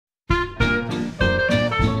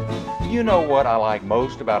you know what I like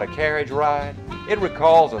most about a carriage ride? It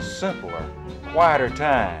recalls a simpler, quieter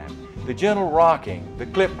time. The gentle rocking, the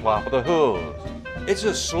clip-clop of the hooves. It's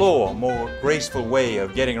a slower, more graceful way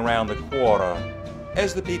of getting around the quarter,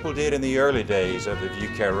 as the people did in the early days of the Vieux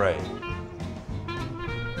Carré.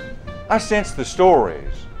 I sense the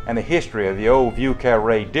stories and the history of the old Vieux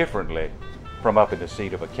Carré differently from up in the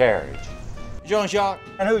seat of a carriage. Jean-Jacques,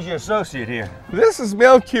 and who's your associate here? This is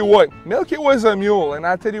Milky Way. Milky Way is a mule, and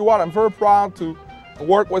I tell you what, I'm very proud to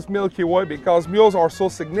work with Milky Way because mules are so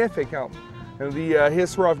significant in the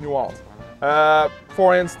history of New Orleans.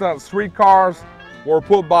 For instance, streetcars were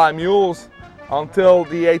put by mules until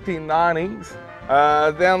the 1890s.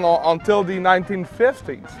 Then until the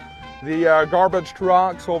 1950s, the garbage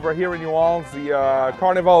trucks over here in New Orleans, the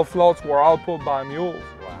carnival floats were all put by mules.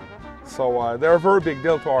 Wow. So they're a very big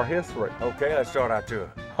deal to our history. Okay, let's start our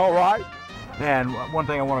tour. All right. And one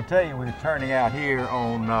thing I want to tell you, we're turning out here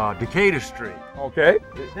on Decatur Street. Okay.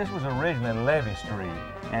 This was originally Levee Street,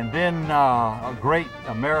 and then a great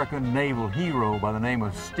American naval hero by the name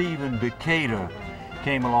of Stephen Decatur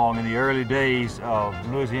came along in the early days of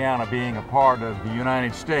Louisiana being a part of the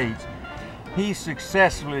United States. He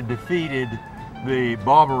successfully defeated the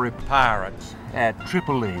Barbary pirates at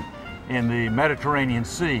Tripoli in the Mediterranean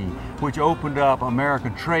Sea, which opened up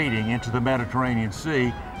American trading into the Mediterranean Sea,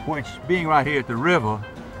 which, being right here at the river,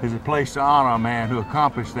 is a place to honor a man who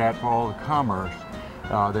accomplished that for all the commerce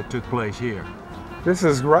that took place here. This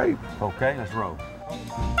is great. Okay, let's roll.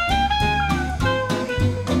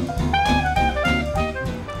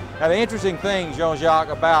 Now, the interesting thing, Jean-Jacques,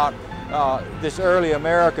 about this early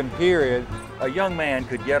American period, a young man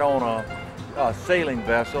could get on a sailing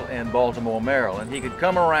vessel in Baltimore, Maryland. He could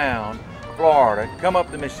come around Florida, come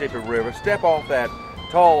up the Mississippi River, step off that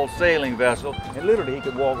tall sailing vessel, and literally he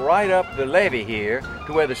could walk right up the levee here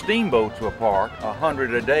to where the steamboats were parked.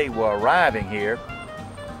 100 a day were arriving here,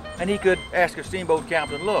 and he could ask a steamboat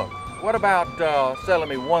captain, look, what about selling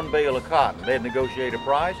me 1 bale of cotton? They'd negotiate a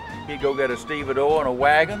price. He'd go get a stevedore and a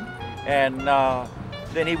wagon, and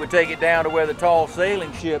then he would take it down to where the tall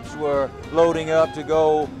sailing ships were loading up to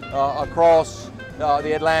go across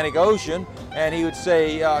the Atlantic Ocean, and he would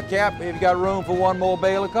say, Cap, have you got room for 1 more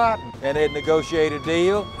bale of cotton? And they'd negotiate a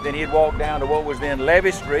deal. Then he'd walk down to what was then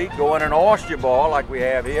Levee Street, go in an oyster bar like we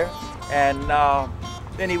have here, and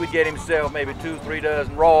then he would get himself maybe 2-3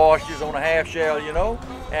 dozen raw oysters on a half shell, you know,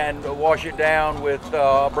 and wash it down with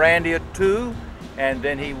brandy or 2. And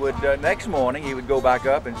then he would, next morning, he would go back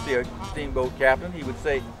up and see a steamboat captain. He would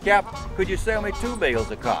say, Cap, could you sell me 2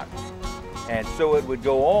 bales of cotton? And so it would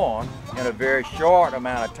go on. In a very short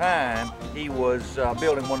amount of time, he was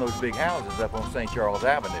building one of those big houses up on St. Charles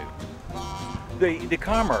Avenue. The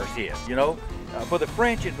commerce here, you know, for the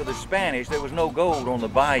French and for the Spanish, there was no gold on the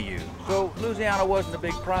bayou. So Louisiana wasn't a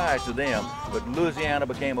big prize to them, but Louisiana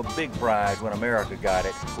became a big prize when America got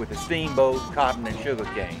it with the steamboat, cotton, and sugar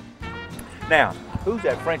cane. Now, who's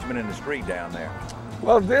that Frenchman in the street down there?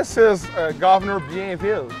 Well, this is Governor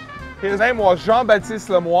Bienville. His name was Jean-Baptiste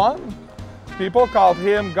Lemoine. People called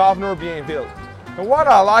him Governor Bienville. And what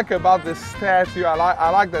I like about this statue, I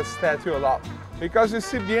like that statue a lot. Because you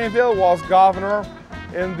see, Bienville was governor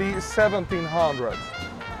in the 1700s.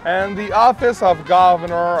 And the office of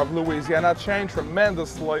governor of Louisiana changed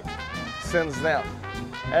tremendously since then.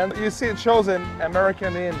 And you see, it shows an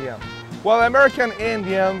American Indian. Well, American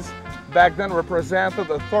Indians back then represented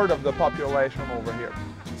 1/3 of the population over here.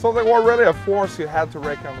 So they were really a force you had to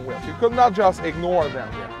reckon with. You could not just ignore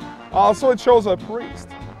them here. Also, it shows a priest,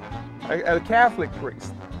 a Catholic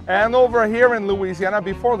priest. And over here in Louisiana,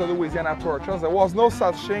 before the Louisiana Purchase, there was no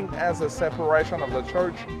such thing as a separation of the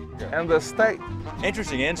church and the state.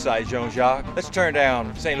 Interesting insight, Jean-Jacques. Let's turn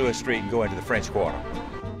down St. Louis Street and go into the French Quarter.